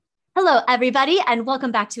Hello, everybody, and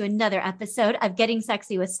welcome back to another episode of Getting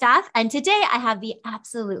Sexy with Steph. And today I have the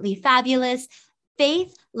absolutely fabulous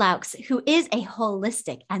Faith Laux, who is a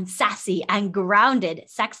holistic and sassy and grounded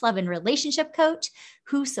sex, love, and relationship coach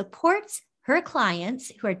who supports her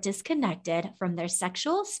clients who are disconnected from their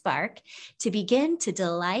sexual spark to begin to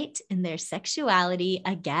delight in their sexuality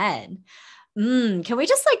again. Can we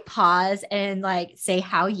just pause and say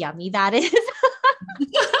how yummy that is?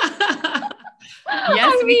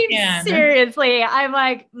 Yes, we can. Seriously,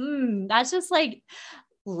 I'm that's just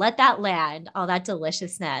let that land, all that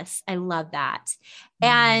deliciousness. I love that.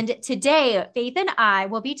 And today, Faith and I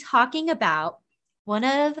will be talking about one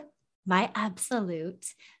of my absolute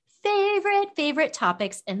favorite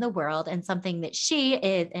topics in the world and something that she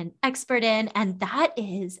is an expert in, and that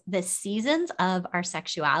is the seasons of our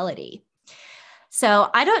sexuality. So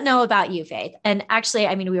I don't know about you, Faith. And actually,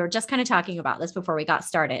 we were just kind of talking about this before we got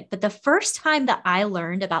started, but the first time that I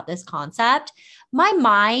learned about this concept, my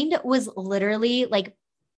mind was literally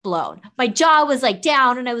blown. My jaw was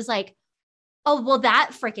down and I was like, oh, well,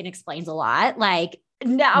 that freaking explains a lot.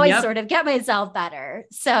 Now I sort of get myself better.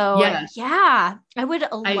 So yeah, I would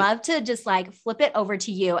love to just flip it over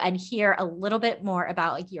to you and hear a little bit more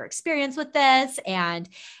about your experience with this and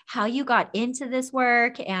how you got into this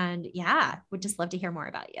work. And would just love to hear more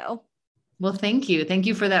about you. Well, thank you. Thank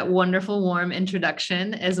you for that wonderful, warm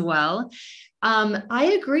introduction as well.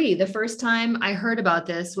 I agree. The first time I heard about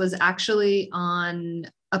this was actually on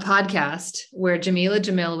a podcast where Jameela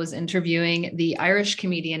Jamil was interviewing the Irish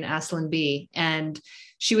comedian Aisling Bea, and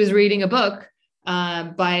she was reading a book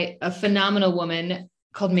by a phenomenal woman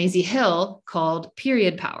called Maisie Hill called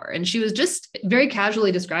Period Power. And she was just very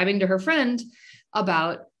casually describing to her friend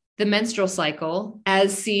about the menstrual cycle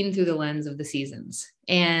as seen through the lens of the seasons.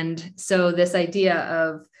 And so this idea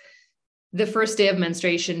of the first day of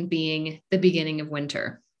menstruation being the beginning of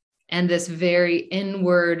winter, and this very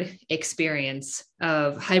inward experience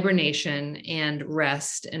of hibernation and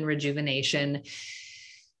rest and rejuvenation,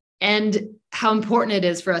 and how important it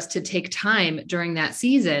is for us to take time during that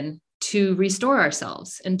season to restore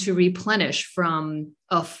ourselves and to replenish from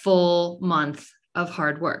a full month of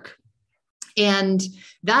hard work. And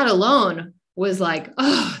that alone was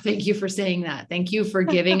oh, thank you for saying that. Thank you for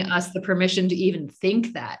giving us the permission to even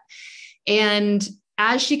think that. And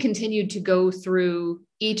as she continued to go through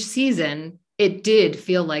each season, it did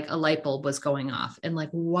feel like a light bulb was going off. And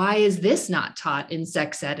why is this not taught in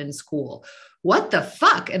sex ed in school? What the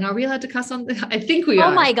fuck? And are we allowed to cuss on this? I think we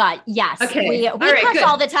are. Oh my God. Yes. Okay. We cuss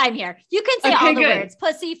all the time here. You can say all the words.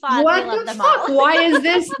 Pussy, fuck, what we love the them fuck? all. Why is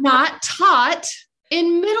this not taught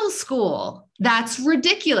in middle school? That's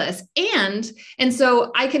ridiculous. And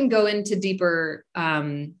so I can go into deeper,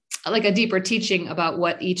 a deeper teaching about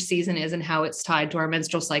what each season is and how it's tied to our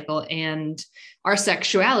menstrual cycle and our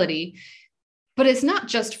sexuality. But it's not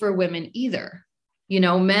just for women either.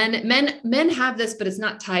 Men have this, but it's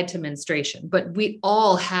not tied to menstruation. But we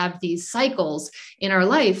all have these cycles in our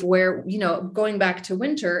life where, going back to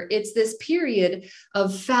winter, it's this period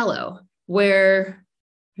of fallow where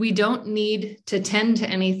we don't need to tend to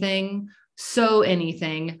anything, sow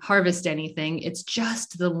anything, harvest anything. It's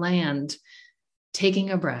just the land taking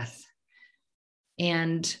a breath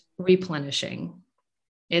and replenishing.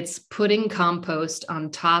 It's putting compost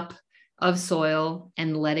on top of soil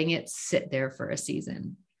and letting it sit there for a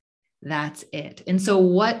season. That's it. And so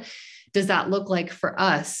what does that look like for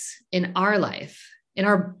us in our life, in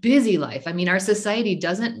our busy life? Our society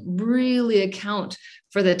doesn't really account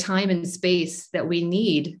for the time and space that we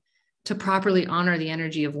need to properly honor the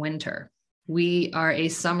energy of winter. We are a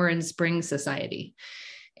summer and spring society.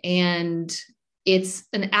 And it's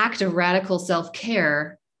an act of radical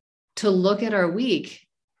self-care to look at our week,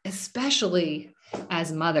 especially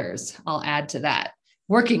as mothers. I'll add to that,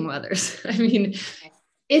 working mothers.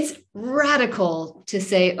 It's radical to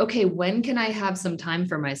say, okay, when can I have some time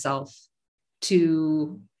for myself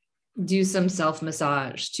to do some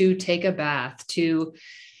self-massage, to take a bath, to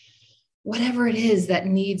whatever it is that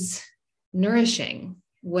needs nourishing,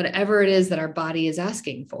 whatever it is that our body is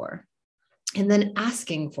asking for, and then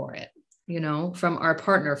asking for it, from our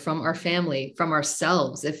partner, from our family, from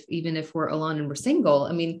ourselves, even if we're alone and we're single.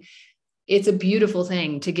 It's a beautiful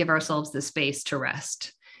thing to give ourselves the space to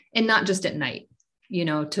rest, and not just at night,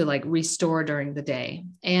 to restore during the day.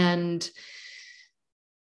 And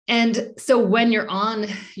so when you're on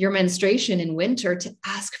your menstruation in winter, to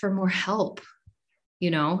ask for more help,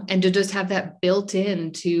 and to just have that built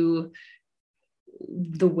into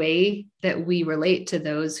the way that we relate to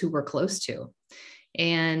those who we're close to.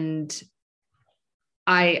 And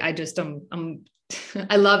I'm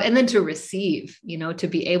I love, and then to receive, to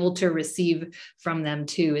be able to receive from them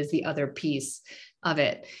too is the other piece of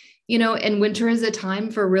it, and winter is a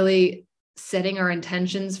time for really setting our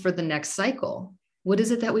intentions for the next cycle. What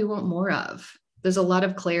is it that we want more of? There's a lot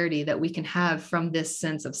of clarity that we can have from this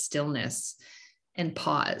sense of stillness and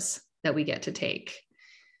pause that we get to take.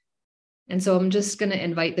 And so I'm just going to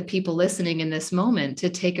invite the people listening in this moment to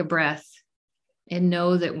take a breath and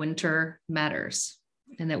know that winter matters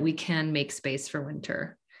and that we can make space for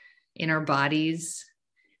winter in our bodies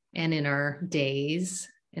and in our days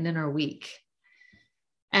and in our week.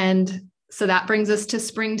 And so that brings us to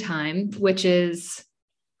springtime, which is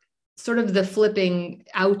sort of the flipping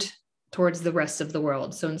out towards the rest of the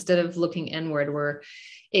world. So instead of looking inward, we're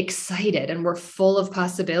excited and we're full of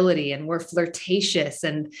possibility and we're flirtatious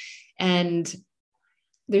and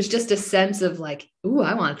there's just a sense of like, ooh,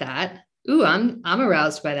 I want that. Ooh, I'm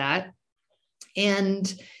aroused by that.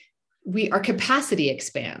 And our capacity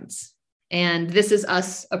expands. And this is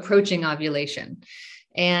us approaching ovulation.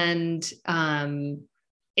 And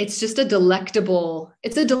it's just a delectable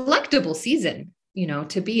season,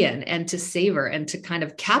 to be in and to savor and to kind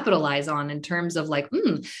of capitalize on in terms of like,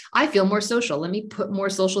 I feel more social. Let me put more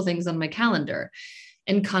social things on my calendar.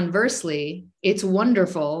 And conversely, it's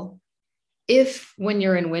wonderful if when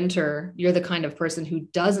you're in winter, you're the kind of person who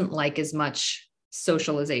doesn't like as much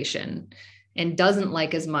socialization and doesn't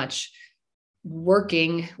like as much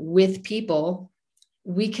working with people,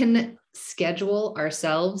 we can schedule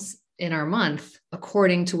ourselves in our month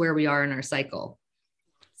according to where we are in our cycle,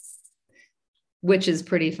 which is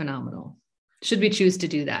pretty phenomenal. Should we choose to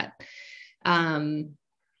do that? And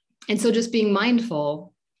so just being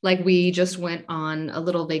mindful, like we just went on a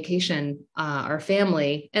little vacation, our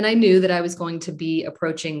family, and I knew that I was going to be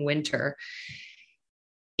approaching winter.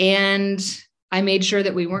 And I made sure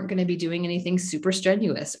that we weren't going to be doing anything super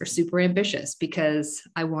strenuous or super ambitious because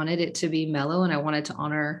I wanted it to be mellow and I wanted to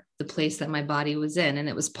honor the place that my body was in. And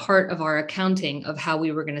it was part of our accounting of how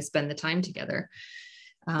we were going to spend the time together,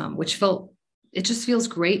 it just feels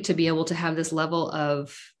great to be able to have this level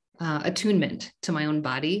of attunement to my own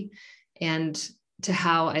body and to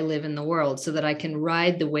how I live in the world so that I can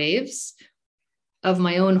ride the waves of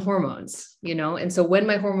my own hormones, And so when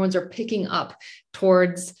my hormones are picking up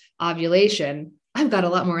towards ovulation, I've got a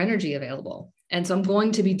lot more energy available. And so I'm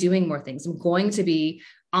going to be doing more things. I'm going to be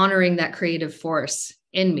honoring that creative force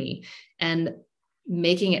in me and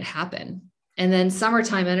making it happen. And then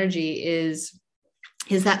summertime energy is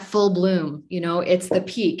that full bloom, it's the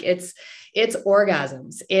peak, it's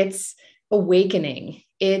orgasms, it's awakening,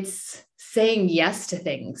 it's saying yes to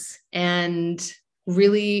things and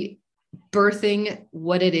really birthing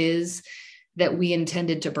what it is that we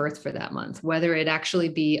intended to birth for that month, whether it actually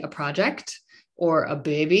be a project or a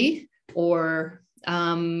baby or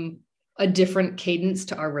a different cadence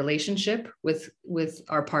to our relationship with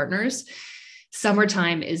our partners.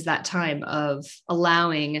 Summertime is that time of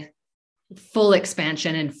allowing full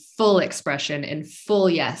expansion and full expression and full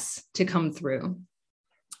yes to come through.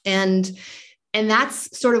 And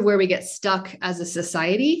that's sort of where we get stuck as a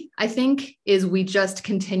society, I think, is we just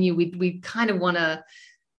continue. We kind of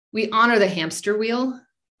we honor the hamster wheel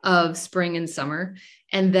of spring and summer.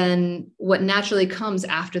 And then what naturally comes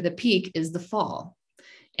after the peak is the fall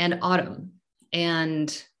and autumn.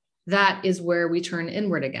 And that is where we turn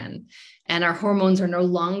inward again. And our hormones are no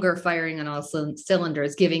longer firing on all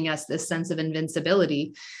cylinders, giving us this sense of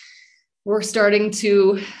invincibility. We're starting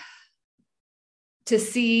to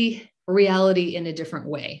see reality in a different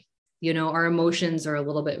way. Our emotions are a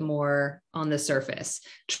little bit more on the surface.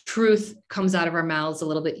 Truth comes out of our mouths a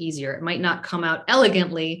little bit easier. It might not come out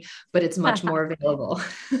elegantly, but it's much more available.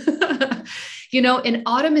 And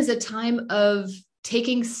autumn is a time of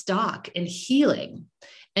taking stock and healing.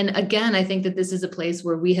 And again, I think that this is a place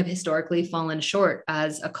where we have historically fallen short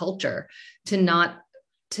as a culture to not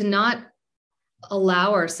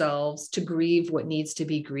allow ourselves to grieve what needs to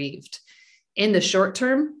be grieved in the short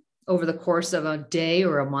term, over the course of a day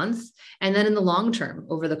or a month, and then in the long term,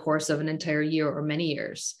 over the course of an entire year or many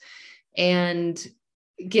years, and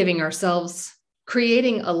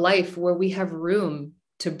creating a life where we have room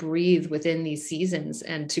to breathe within these seasons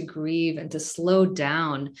and to grieve and to slow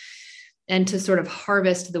down and to sort of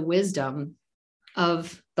harvest the wisdom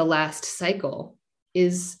of the last cycle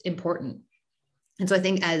is important. And so I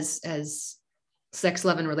think as sex,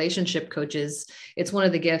 love, and relationship coaches, it's one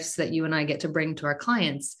of the gifts that you and I get to bring to our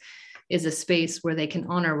clients is a space where they can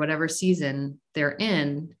honor whatever season they're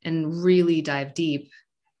in and really dive deep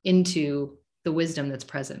into the wisdom that's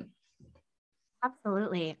present.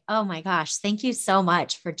 Absolutely. Oh my gosh. Thank you so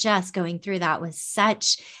much for just going through that with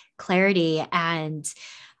such clarity. And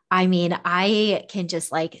I mean, I can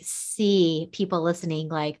just like see people listening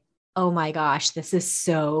like, oh my gosh, this is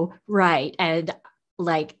so right. And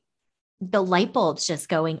like the light bulbs just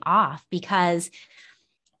going off because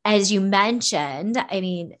as you mentioned, I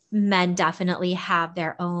mean, men definitely have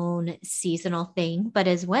their own seasonal thing, but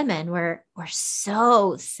as women, we're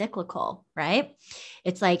so cyclical, right?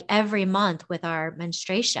 It's like every month with our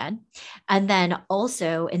menstruation. And then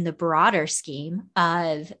also in the broader scheme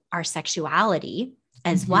of our sexuality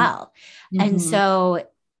as Mm-hmm. well. And Mm-hmm. so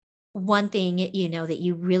one thing, that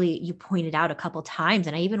you pointed out a couple times,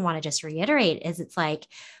 and I even want to just reiterate is it's like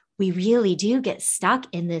we really do get stuck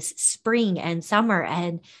in this spring and summer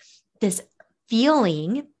and this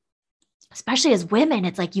feeling, especially as women,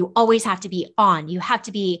 it's like you always have to be on. You have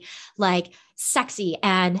to be like sexy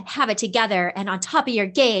and have it together and on top of your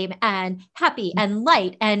game and happy and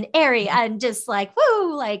light and airy and just like,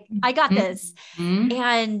 woo, like I got this. Mm-hmm.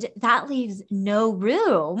 And that leaves no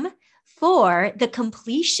room for the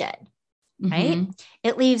completion, right? Mm-hmm.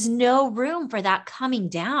 It leaves no room for that coming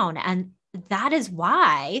down. And that is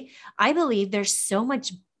why I believe there's so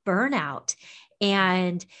much burnout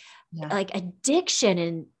and like addiction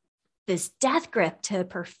and this death grip to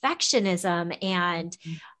perfectionism and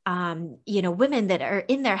women that are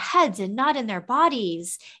in their heads and not in their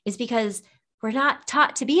bodies is because we're not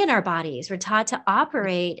taught to be in our bodies. We're taught to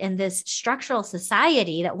operate in this structural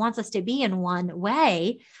society that wants us to be in one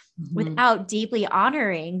way without deeply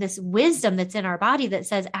honoring this wisdom that's in our body that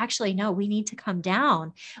says, actually, no, we need to come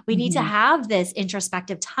down. We need to have this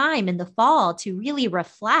introspective time in the fall to really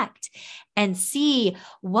reflect and see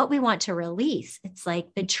what we want to release. It's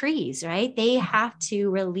like the trees, right? They have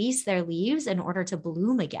to release their leaves in order to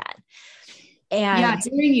bloom again. And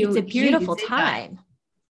it's a beautiful time.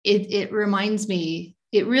 It reminds me,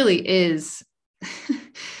 it really is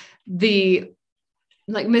the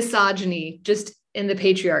like misogyny just in the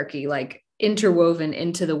patriarchy, like interwoven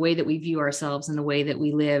into the way that we view ourselves and the way that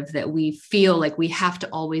we live, that we feel like we have to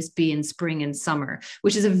always be in spring and summer,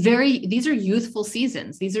 which is these are youthful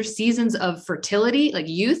seasons. These are seasons of fertility, like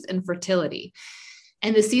youth and fertility.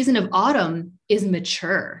 And the season of autumn is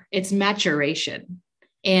mature, it's maturation.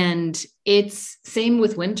 And it's same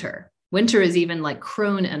with winter. Winter is even like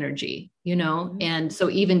crone energy, and so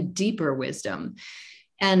even deeper wisdom.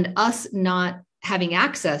 And us not having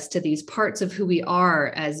access to these parts of who we are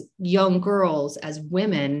as young girls, as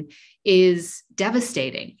women, is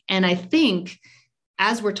devastating. And I think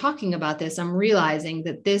as we're talking about this, I'm realizing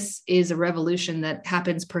that this is a revolution that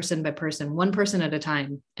happens person by person, one person at a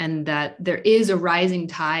time, and that there is a rising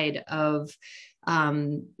tide of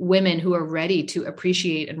women who are ready to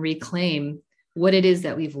appreciate and reclaim what it is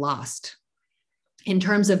that we've lost in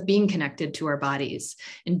terms of being connected to our bodies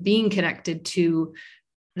and being connected to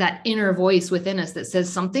that inner voice within us that says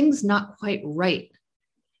something's not quite right.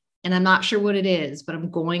 And I'm not sure what it is, but I'm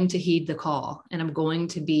going to heed the call and I'm going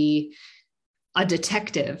to be a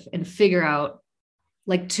detective and figure out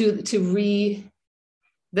like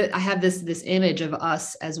that I have this image of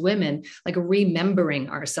us as women, like remembering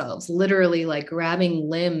ourselves, literally like grabbing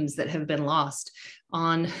limbs that have been lost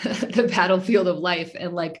on the battlefield of life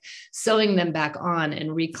and like sewing them back on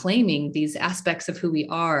and reclaiming these aspects of who we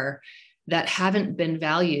are that haven't been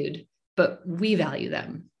valued, but we value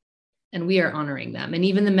them and we are honoring them. And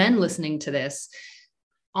even the men listening to this,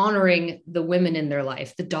 honoring the women in their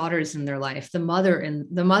life, the daughters in their life, the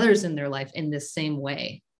mothers in their life in this same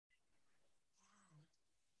way.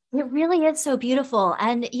 It really is so beautiful.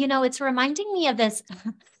 And, it's reminding me of this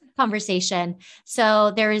conversation.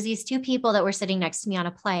 So there was these two people that were sitting next to me on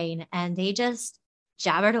a plane and they just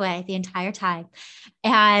jabbered away the entire time.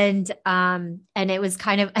 And it was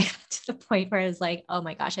kind of I got to the point where I was like, oh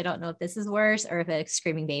my gosh, I don't know if this is worse or if a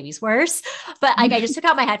screaming baby's worse. But like I just took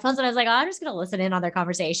out my headphones and I was like, oh, I'm just gonna listen in on their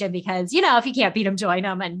conversation because if you can't beat them, join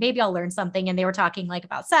them and maybe I'll learn something. And they were talking like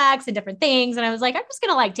about sex and different things. And I was like, I'm just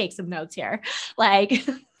gonna like take some notes here. Like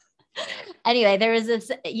anyway, there was this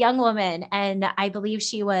young woman and I believe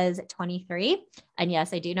she was 23. And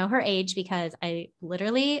yes, I do know her age because I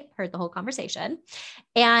literally heard the whole conversation.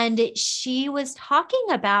 And she was talking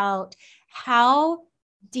about how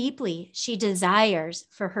deeply she desires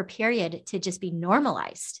for her period to just be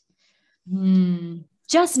normalized,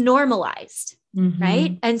 just normalized,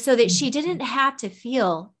 right? And so that she didn't have to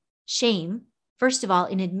feel shame, first of all,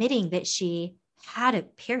 in admitting that she had a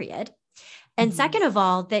period. And second of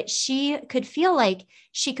all, that she could feel like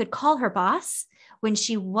she could call her boss when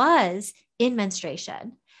she was in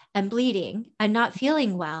menstruation and bleeding and not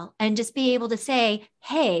feeling well and just be able to say,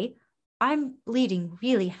 hey, I'm bleeding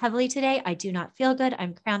really heavily today. I do not feel good.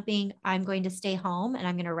 I'm cramping. I'm going to stay home and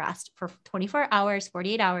I'm going to rest for 24 hours,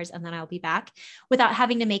 48 hours, and then I'll be back without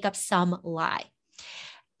having to make up some lie.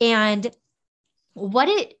 And what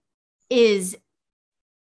it is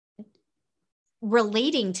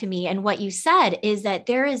relating to me and what you said is that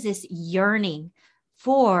there is this yearning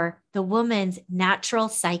for the woman's natural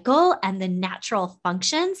cycle and the natural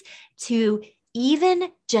functions to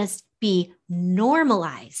even just be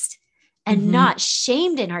normalized and not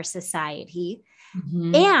shamed in our society.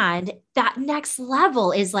 And that next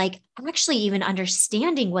level is like actually even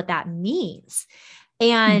understanding what that means.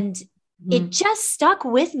 And it just stuck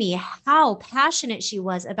with me how passionate she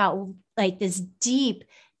was about like this deep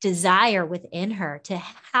desire within her to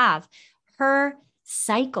have her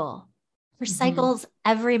cycles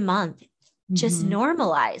every month just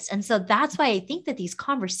normalized. And so that's why I think that these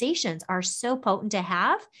conversations are so potent to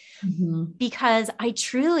have, because I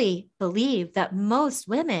truly believe that most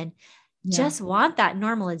women just want that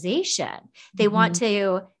normalization. They want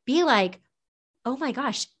to be like, oh my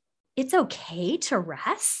gosh, it's okay to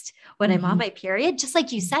rest when I'm on my period. Just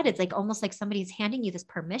like you said, it's like almost like somebody's handing you this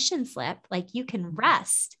permission slip, like you can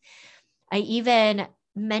rest. I even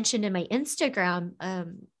mentioned in my Instagram a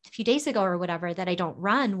few days ago or whatever that I don't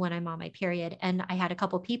run when I'm on my period. And I had a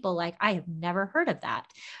couple people like, I have never heard of that.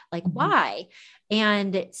 Like, why?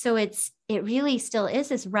 And so it really still is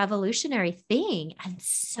this revolutionary thing and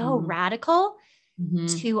so radical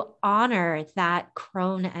to honor that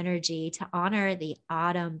crone energy, to honor the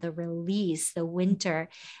autumn, the release, the winter.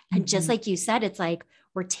 And just like you said, it's like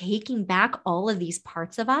we're taking back all of these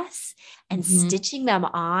parts of us and stitching them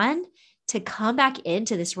on to come back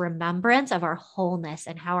into this remembrance of our wholeness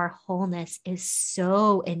and how our wholeness is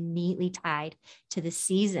so innately tied to the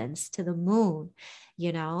seasons, to the moon,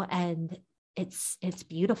 and it's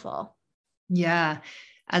beautiful. Yeah.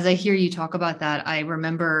 As I hear you talk about that, I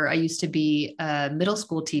remember I used to be a middle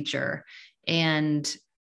school teacher, and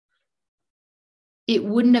it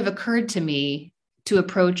wouldn't have occurred to me to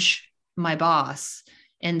approach my boss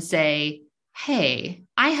and say, hey,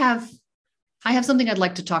 I have something I'd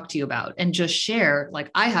like to talk to you about, and just share, like,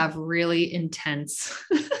 I have a very intense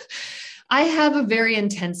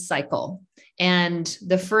cycle. And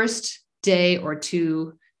the first day or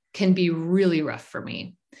two can be really rough for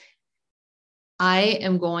me. I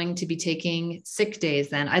am going to be taking sick days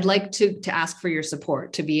then. I'd like to ask for your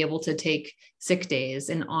support to be able to take sick days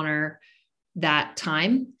and honor that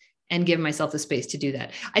time and give myself the space to do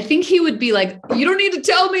that. I think he would be like, you don't need to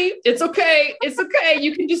tell me. It's okay. It's okay.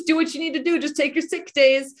 You can just do what you need to do. Just take your sick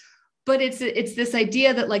days. But it's this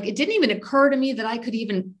idea that, like, it didn't even occur to me that I could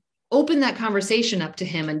even open that conversation up to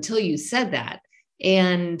him until you said that.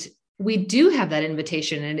 And we do have that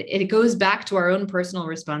invitation, and it goes back to our own personal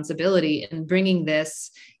responsibility in bringing this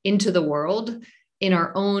into the world in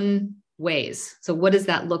our own ways. So what does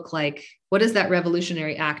that look like? What does that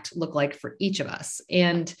revolutionary act look like for each of us?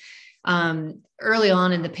 And early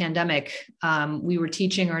on in the pandemic, we were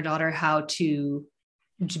teaching our daughter how to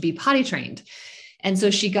be potty trained. And so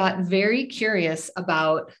she got very curious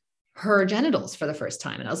about her genitals for the first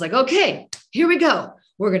time. And I was like, okay, here we go.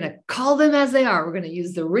 We're going to call them as they are. We're going to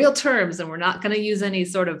use the real terms, and we're not going to use any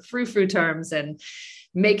sort of frou-frou terms and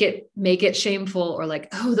make it shameful or like,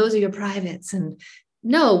 oh, those are your privates. And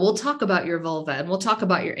no, we'll talk about your vulva, and we'll talk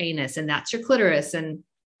about your anus, and that's your clitoris, and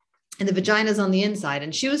the vagina's on the inside.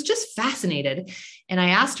 And she was just fascinated. And I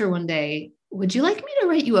asked her one day, would you like me to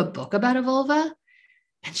write you a book about a vulva?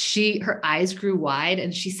 And her eyes grew wide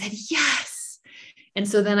and she said, yes. And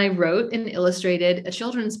so then I wrote and illustrated a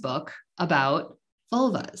children's book about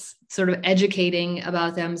vulvas, sort of educating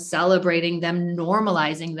about them, celebrating them,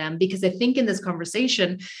 normalizing them, because I think in this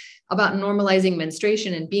conversation about normalizing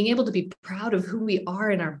menstruation and being able to be proud of who we are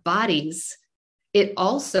in our bodies, it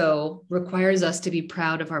also requires us to be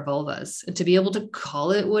proud of our vulvas and to be able to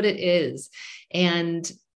call it what it is. And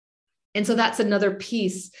so that's another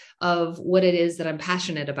piece of what it is that I'm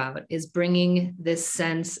passionate about, is bringing this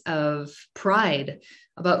sense of pride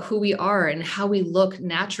about who we are and how we look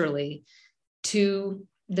naturally to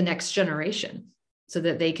the next generation, so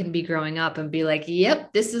that they can be growing up and be like,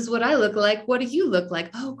 yep, this is what I look like. What do you look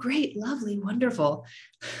like? Oh, great, lovely, wonderful.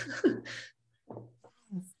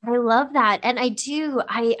 I love that. And I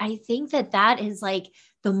think that is like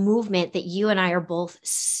the movement that you and I are both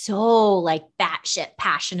so like batshit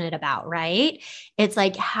passionate about, right? It's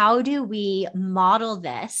like, how do we model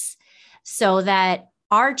this so that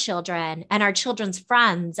our children and our children's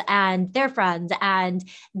friends and their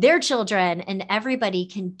children and everybody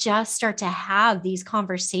can just start to have these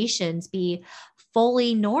conversations be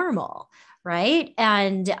fully normal, right?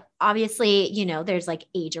 And obviously, there's like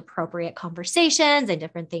age appropriate conversations and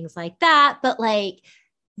different things like that, but like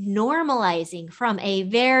normalizing from a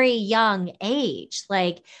very young age,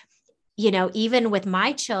 like, even with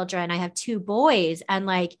my children, I have two boys, and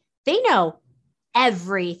like they know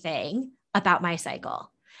everything about my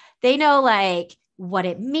cycle. They know like what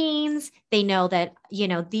it means. They know that,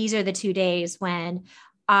 these are the 2 days when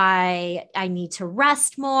I need to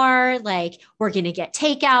rest more. Like we're going to get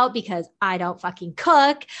takeout because I don't fucking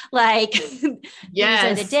cook. Like these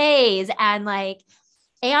are the days. And like,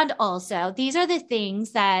 and also, these are the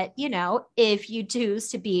things that, if you choose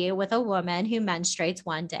to be with a woman who menstruates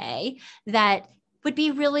one day, that would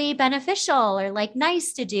be really beneficial or like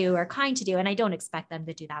nice to do or kind to do. And I don't expect them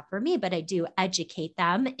to do that for me, but I do educate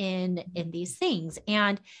them in these things.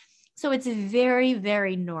 And so it's very,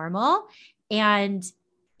 very normal. And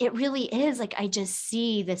it really is like, I just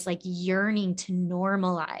see this like yearning to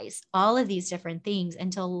normalize all of these different things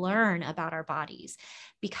and to learn about our bodies,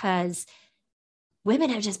 because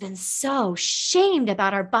women have just been so shamed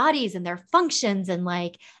about our bodies and their functions and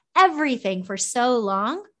like everything for so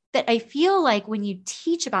long, that I feel like when you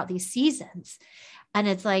teach about these seasons, and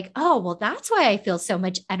it's like, oh, well, that's why I feel so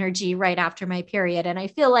much energy right after my period. And I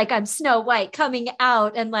feel like I'm Snow White coming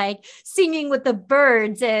out and like singing with the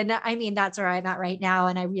birds. And I mean, that's where I'm at right now.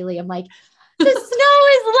 And I really am like, the snow is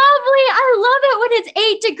lovely. I love it when it's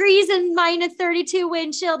 8 degrees and minus 32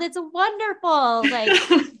 wind chill. It's wonderful. Like,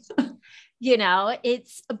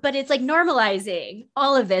 but it's like normalizing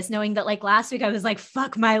all of this, knowing that like last week I was like,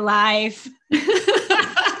 fuck my life.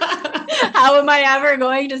 How am I ever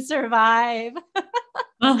going to survive?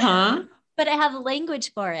 But I have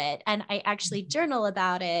language for it, and I actually journal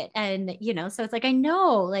about it. And, so it's like, I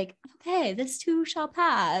know, like, okay, this too shall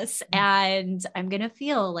pass. And I'm going to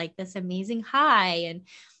feel like this amazing high.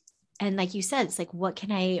 And like you said, it's like, what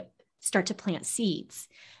can I start to plant seeds?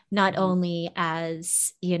 Not only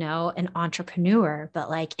as, an entrepreneur, but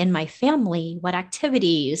like in my family, what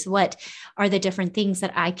activities, what are the different things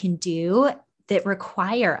that I can do that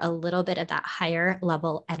require a little bit of that higher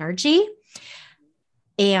level energy.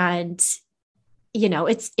 And,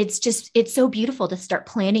 it's so beautiful to start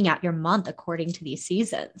planning out your month according to these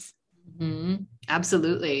seasons. Mm-hmm.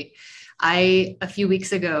 Absolutely. A few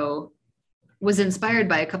weeks ago, was inspired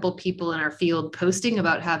by a couple people in our field posting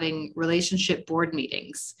about having relationship board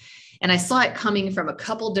meetings. And I saw it coming from a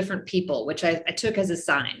couple different people, which I took as a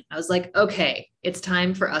sign. I was like, okay, it's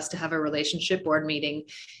time for us to have a relationship board meeting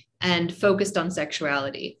and focused on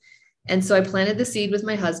sexuality. And so I planted the seed with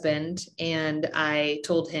my husband, and I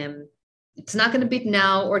told him, it's not going to be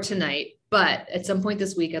now or tonight, but at some point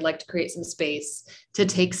this week, I'd like to create some space to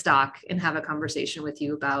take stock and have a conversation with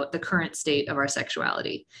you about the current state of our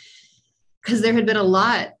sexuality. Because there had been a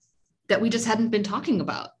lot that we just hadn't been talking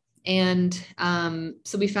about. And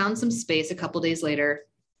so we found some space a couple of days later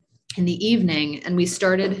in the evening, and we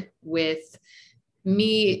started with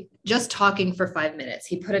me just talking for 5 minutes.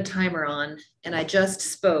 He put a timer on, and I just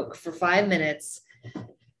spoke for 5 minutes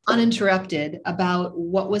uninterrupted about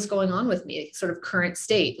what was going on with me, sort of current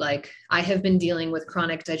state. Like, I have been dealing with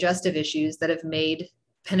chronic digestive issues that have made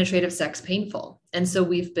penetrative sex painful. And so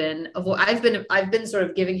I've been sort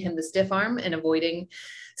of giving him the stiff arm and avoiding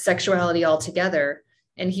sexuality altogether.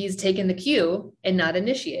 And he's taken the cue and not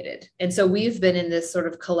initiated. And so we've been in this sort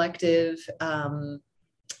of collective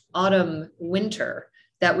autumn winter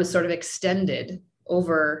that was sort of extended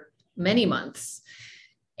over many months.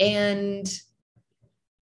 And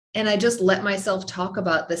I just let myself talk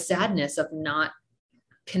about the sadness of not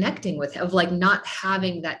connecting with him, of like not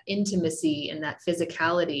having that intimacy and that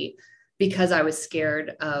physicality because I was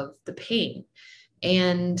scared of the pain.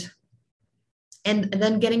 And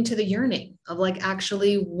then getting to the yearning of like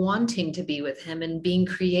actually wanting to be with him and being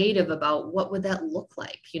creative about what would that look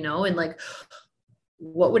like, and like,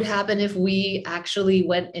 what would happen if we actually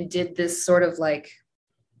went and did this sort of like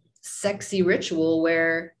sexy ritual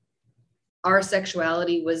where our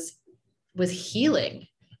sexuality was healing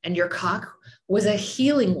and your cock was a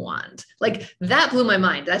healing wand. Like, that blew my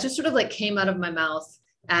mind. That just sort of like came out of my mouth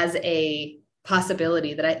as a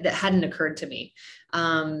possibility that hadn't occurred to me.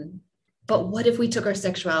 But what if we took our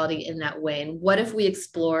sexuality in that way? And what if we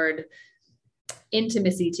explored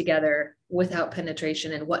intimacy together without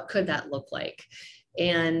penetration? And what could that look like?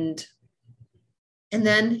 And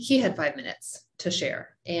then he had 5 minutes to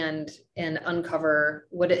share and uncover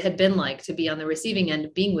what it had been like to be on the receiving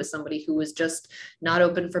end, being with somebody who was just not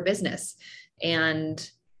open for business. And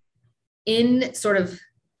in sort of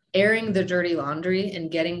airing the dirty laundry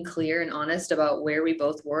and getting clear and honest about where we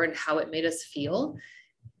both were and how it made us feel,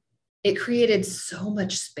 it created so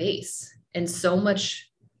much space and so much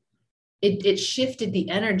it shifted the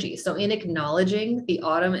energy. So in acknowledging the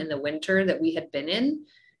autumn and the winter that we had been in,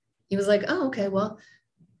 he was like, oh, okay, well,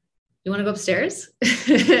 you want to go upstairs?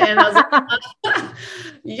 And I was like,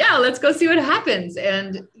 yeah, let's go see what happens.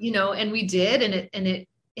 And, and we did. And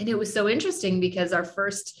it was so interesting because our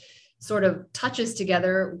first sort of touches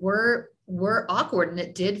together were awkward. And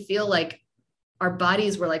it did feel like our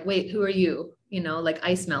bodies were like, wait, who are you? Like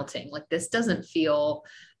ice melting, like this doesn't feel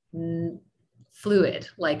fluid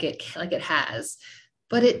like it has,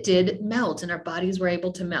 but it did melt, and our bodies were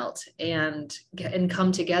able to melt and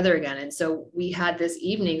come together again. And so we had this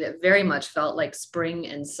evening that very much felt like spring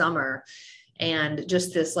and summer, and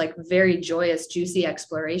just this like very joyous, juicy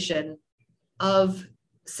exploration of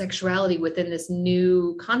sexuality within this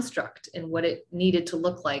new construct and what it needed to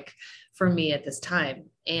look like for me at this time.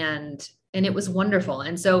 And it was wonderful.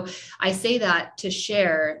 And so I say that to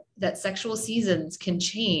share that sexual seasons can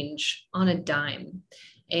change on a dime,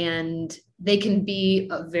 and they can be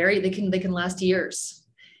they can last years,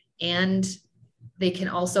 and they can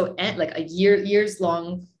also end like years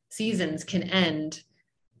long seasons can end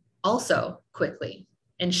also quickly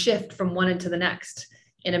and shift from one into the next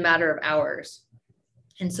in a matter of hours.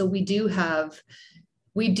 And so we do have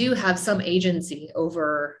some agency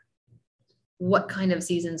over what kind of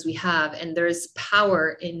seasons we have. And there's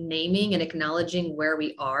power in naming and acknowledging where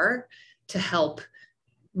we are to help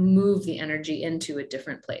move the energy into a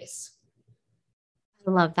different place.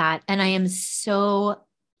 I love that. And I am so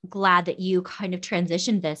glad that you kind of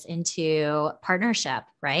transitioned this into partnership,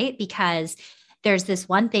 right? Because there's this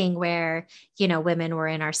one thing where, women were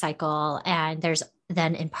in our cycle, and there's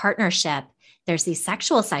then in partnership, there's these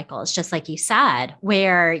sexual cycles, just like you said,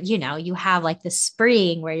 where, you have like the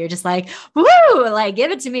spring where you're just like, woo, like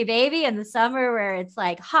give it to me, baby. And the summer where it's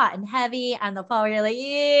like hot and heavy, and the fall where you're like,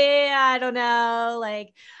 yeah, I don't know,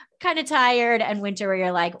 like kind of tired, and winter where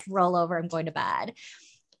you're like, roll over, I'm going to bed,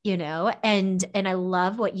 and I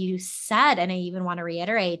love what you said. And I even want to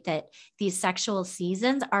reiterate that these sexual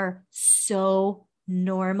seasons are so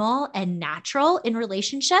normal and natural in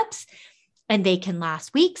relationships. And they can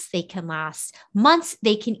last weeks, they can last months,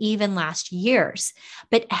 they can even last years.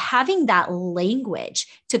 But having that language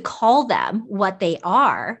to call them what they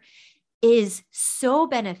are is so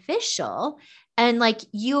beneficial. And like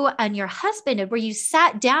you and your husband, where you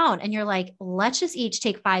sat down and you're like, let's just each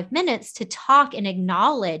take 5 minutes to talk and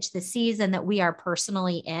acknowledge the season that we are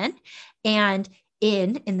personally in. And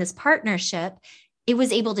in this partnership, it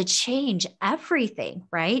was able to change everything,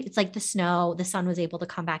 right? It's like the sun was able to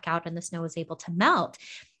come back out, and the snow was able to melt,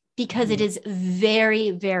 because it is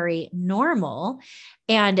very, very normal.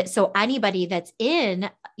 And so anybody that's in,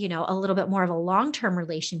 a little bit more of a long-term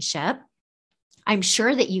relationship, I'm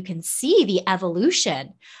sure that you can see the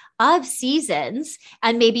evolution of seasons,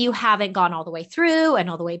 and maybe you haven't gone all the way through and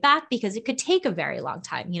all the way back, because it could take a very long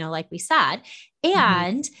time, like we said.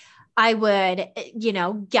 And I would,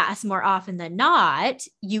 guess more often than not,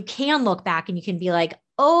 you can look back and you can be like,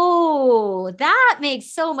 oh, that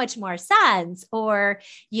makes so much more sense. Or,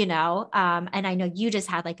 and I know you just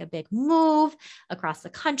had like a big move across the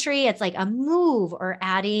country. It's like a move, or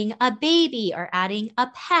adding a baby, or adding a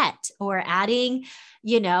pet, or adding,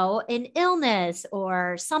 an illness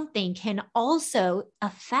or something can also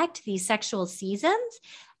affect these sexual seasons.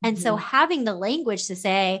 And so having the language to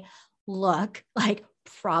say, look, like,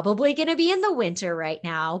 probably going to be in the winter right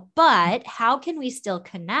now, but how can we still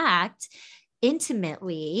connect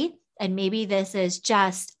intimately? And maybe this is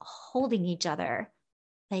just holding each other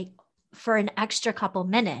like for an extra couple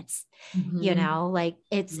minutes, like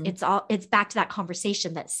it's back to that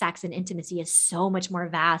conversation that sex and intimacy is so much more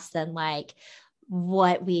vast than like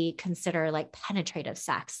what we consider like penetrative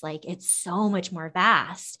sex. Like it's so much more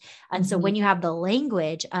vast. And so when you have the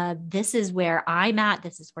language of this is where I'm at,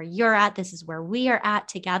 this is where you're at, this is where we are at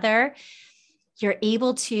together, you're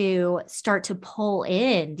able to start to pull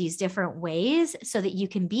in these different ways so that you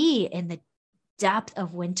can be in the depth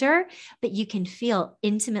of winter, but you can feel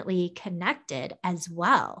intimately connected as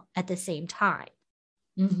well at the same time.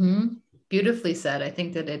 Beautifully said. I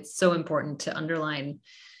think that it's so important to underline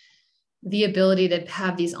the ability to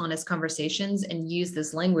have these honest conversations and use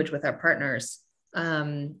this language with our partners.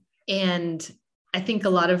 And I think a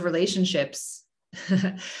lot of relationships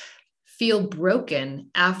feel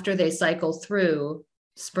broken after they cycle through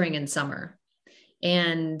spring and summer.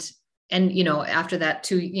 And after that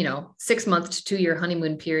 6 month to 2 year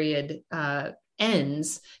honeymoon period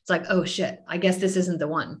ends, it's like, oh shit, I guess this isn't the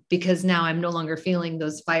one, because now I'm no longer feeling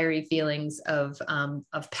those fiery feelings of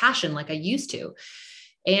passion like I used to.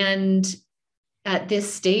 And at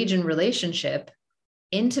this stage in relationship,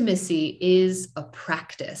 intimacy is a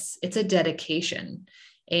practice. It's a dedication.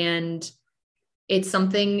 And it's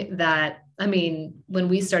something that, I mean, when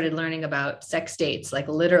we started learning about sex dates, like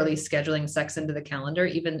literally scheduling sex into the calendar,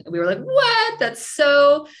 even we were like, what? That's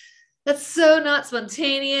so not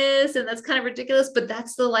spontaneous. And that's kind of ridiculous, but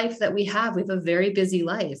that's the life that we have. We have a very busy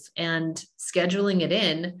life, and scheduling it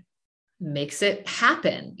in makes it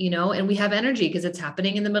happen, and we have energy because it's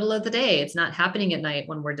happening in the middle of the day. It's not happening at night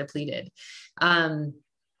when we're depleted. And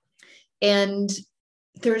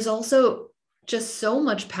there's also just so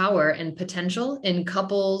much power and potential in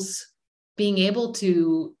couples being able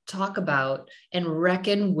to talk about and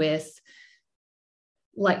reckon with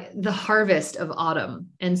like the harvest of autumn.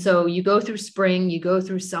 And so you go through spring, you go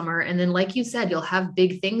through summer, and then like you said, you'll have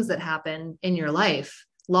big things that happen in your life: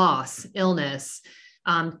 loss, illness,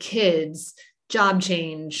 kids, job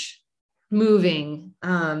change, moving,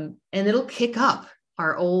 and it'll kick up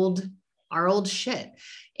our old shit.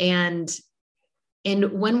 And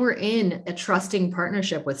when we're in a trusting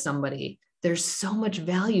partnership with somebody, there's so much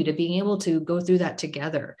value to being able to go through that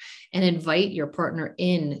together and invite your partner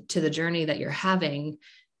in to the journey that you're having.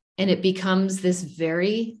 And it becomes this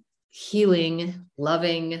very healing,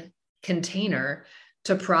 loving container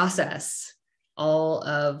to process all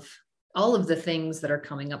of the things that are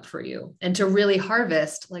coming up for you, and to really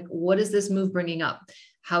harvest, like, what is this move bringing up?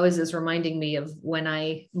 How is this reminding me of when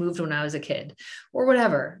I moved when I was a kid, or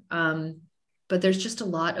whatever? But there's just a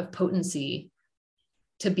lot of potency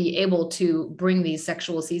to be able to bring these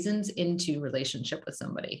sexual seasons into relationship with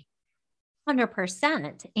somebody.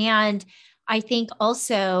 100%. And I think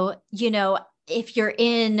also, if you're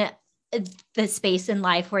in the space in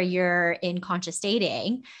life where you're in conscious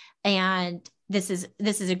dating, and this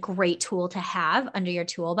is a great tool to have under your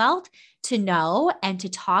tool belt to know and to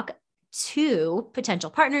talk to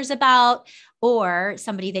potential partners about, or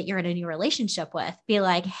somebody that you're in a new relationship with, be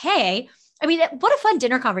like, hey, I mean, what a fun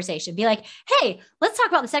dinner conversation. Be like, hey, let's talk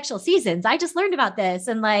about the sexual seasons. I just learned about this.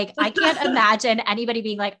 And like, I can't imagine anybody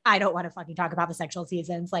being like, I don't want to fucking talk about the sexual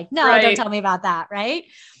seasons. Like, no, Don't tell me about that. Right.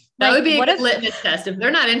 That would be a good litmus test. If they're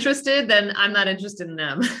not interested, then I'm not interested in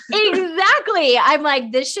them. Exactly. I'm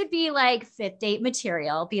like, this should be like fifth date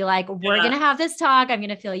material. Be like, we're going to have this talk. I'm going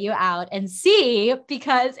to fill you out and see,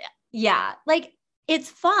 because like it's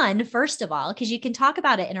fun, first of all, because you can talk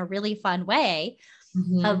about it in a really fun way.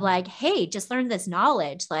 Mm-hmm. Of like, hey, just learn this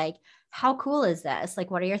knowledge. Like, how cool is this? Like,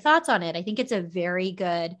 what are your thoughts on it? I think it's a very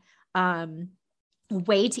good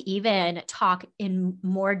way to even talk in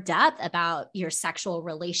more depth about your sexual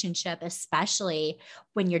relationship, especially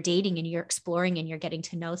when you're dating and you're exploring and you're getting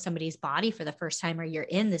to know somebody's body for the first time, or you're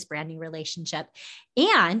in this brand new relationship.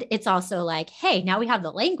 And it's also like, hey, now we have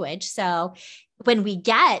the language. So when we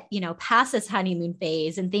get, past this honeymoon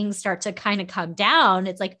phase and things start to kind of come down,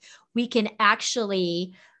 it's like, we can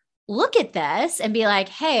actually look at this and be like,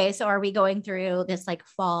 hey, so are we going through this like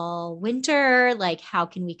fall, winter? Like, how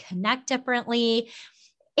can we connect differently?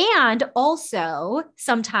 And also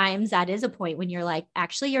sometimes that is a point when you're like,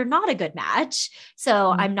 actually, you're not a good match.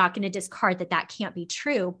 So I'm not going to discard that can't be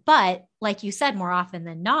true. But like you said, more often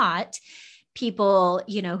than not, people,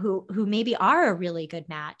 who maybe are a really good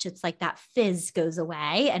match, it's like that fizz goes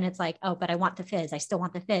away and it's like, oh, but I want the fizz. I still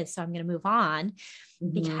want the fizz. So I'm going to move on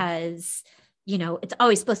because, it's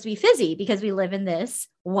always supposed to be fizzy, because we live in this,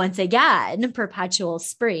 once again, perpetual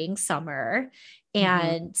spring, summer,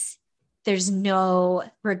 and there's no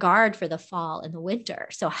regard for the fall and the winter.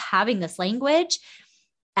 So having this language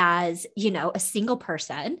as, a single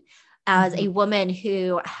person, as a woman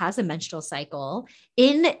who has a menstrual cycle,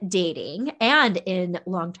 in dating and in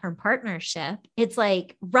long-term partnership, it's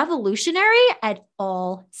like revolutionary at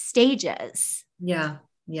all stages. Yeah.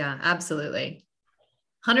 Yeah, absolutely.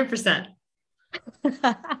 100%.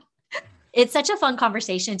 It's such a fun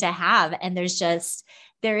conversation to have. And there's just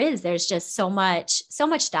so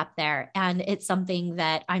much depth there. And it's something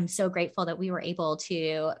that I'm so grateful that we were able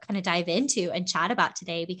to kind of dive into and chat about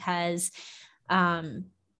today, because,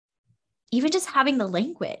 even just having the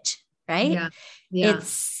language, right? Yeah.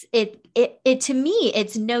 It to me,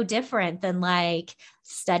 it's no different than like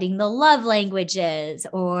studying the love languages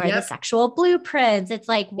or the sexual blueprints. It's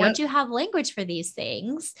like, once you have language for these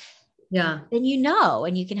things, then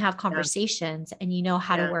and you can have conversations and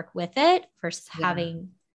how to work with it versus having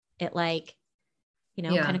it like,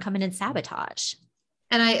 kind of come in and sabotage.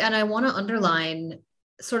 And I want to underline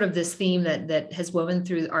sort of this theme that has woven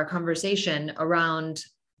through our conversation around,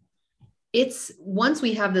 it's, once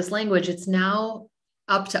we have this language, it's now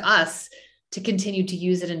up to us to continue to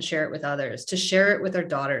use it and share it with others, to share it with our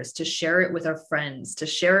daughters, to share it with our friends, to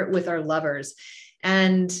share it with our lovers,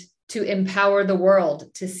 and to empower the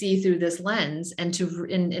world to see through this lens, and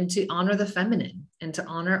to honor the feminine and to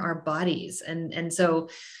honor our bodies. And so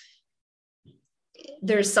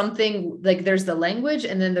there's something like, there's the language,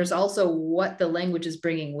 and then there's also what the language is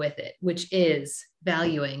bringing with it, which is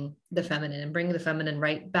valuing the feminine and bringing the feminine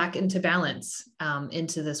right back into balance,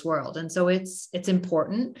 into this world. And so it's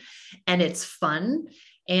important, and it's fun,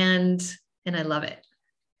 and I love it.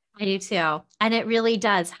 I do too. And it really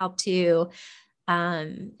does help to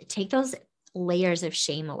take those layers of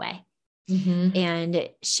shame away. And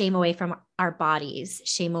shame away from our bodies,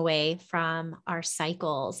 shame away from our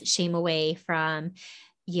cycles, shame away from,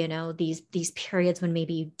 these periods when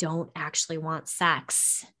maybe you don't actually want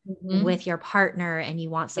sex with your partner and you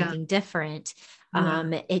want something different.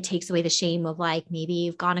 It takes away the shame of like, maybe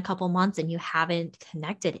you've gone a couple months and you haven't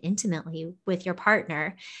connected intimately with your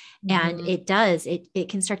partner. And it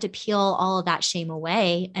can start to peel all of that shame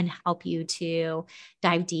away and help you to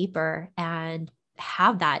dive deeper and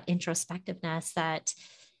have that introspectiveness that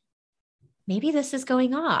maybe this is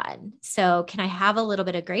going on. So can I have a little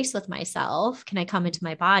bit of grace with myself? Can I come into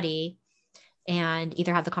my body and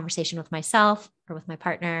either have the conversation with myself or with my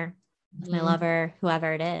partner, with my lover,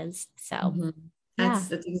 whoever it is? So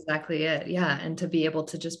that's exactly it. Yeah. And to be able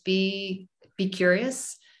to just be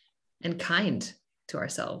curious and kind to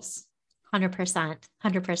ourselves. 100%.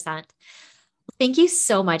 100%. Thank you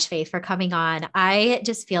so much, Faith, for coming on. I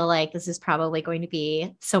just feel like this is probably going to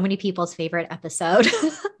be so many people's favorite episode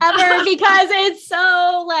ever because it's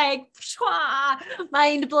so like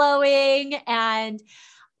mind blowing. And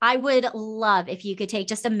I would love if you could take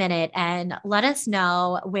just a minute and let us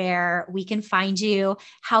know where we can find you,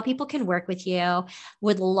 how people can work with you.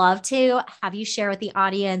 Would love to have you share with the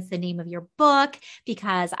audience the name of your book,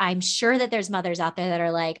 because I'm sure that there's mothers out there that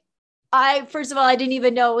are like, first of all, I didn't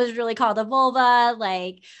even know it was really called a vulva.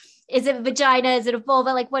 Like, is it a vagina? Is it a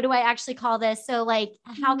vulva? Like, what do I actually call this? So like,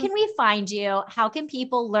 how can we find you? How can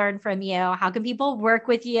people learn from you? How can people work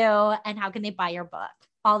with you? And how can they buy your book?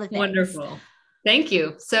 All the things. Wonderful. Thank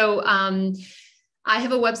you. So, I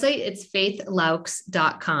have a website. It's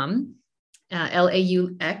faithlaux.com.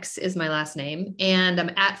 Laux is my last name. And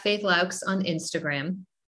I'm at Faith Laux on Instagram.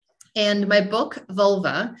 And my book,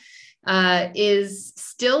 Vulva, is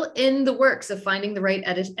still in the works of finding the right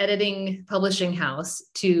editing publishing house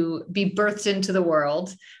to be birthed into the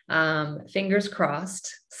world. Fingers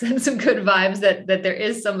crossed, send some good vibes that there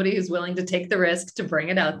is somebody who's willing to take the risk to bring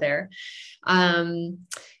it out there.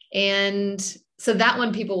 And so that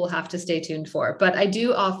one people will have to stay tuned for, but I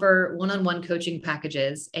do offer one-on-one coaching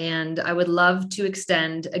packages, and I would love to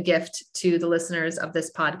extend a gift to the listeners of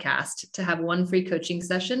this podcast to have one free coaching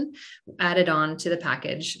session added on to the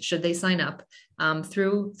package should they sign up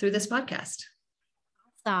through this podcast.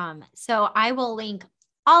 Awesome. So I will link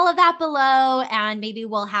all of that below, and maybe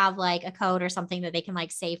we'll have like a code or something that they can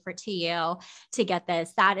like save for to you to get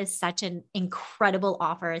this. That is such an incredible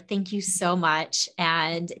offer. Thank you so much.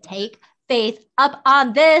 And take Faith up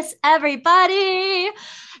on this, everybody.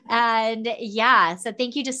 And so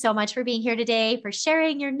thank you just so much for being here today, for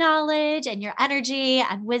sharing your knowledge and your energy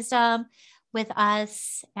and wisdom with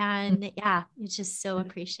us. And it's just so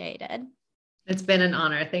appreciated. It's been an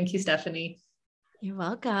honor. Thank you, Stephanie. You're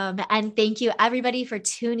welcome. And thank you everybody for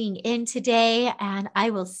tuning in today. And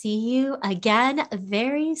I will see you again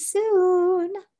very soon.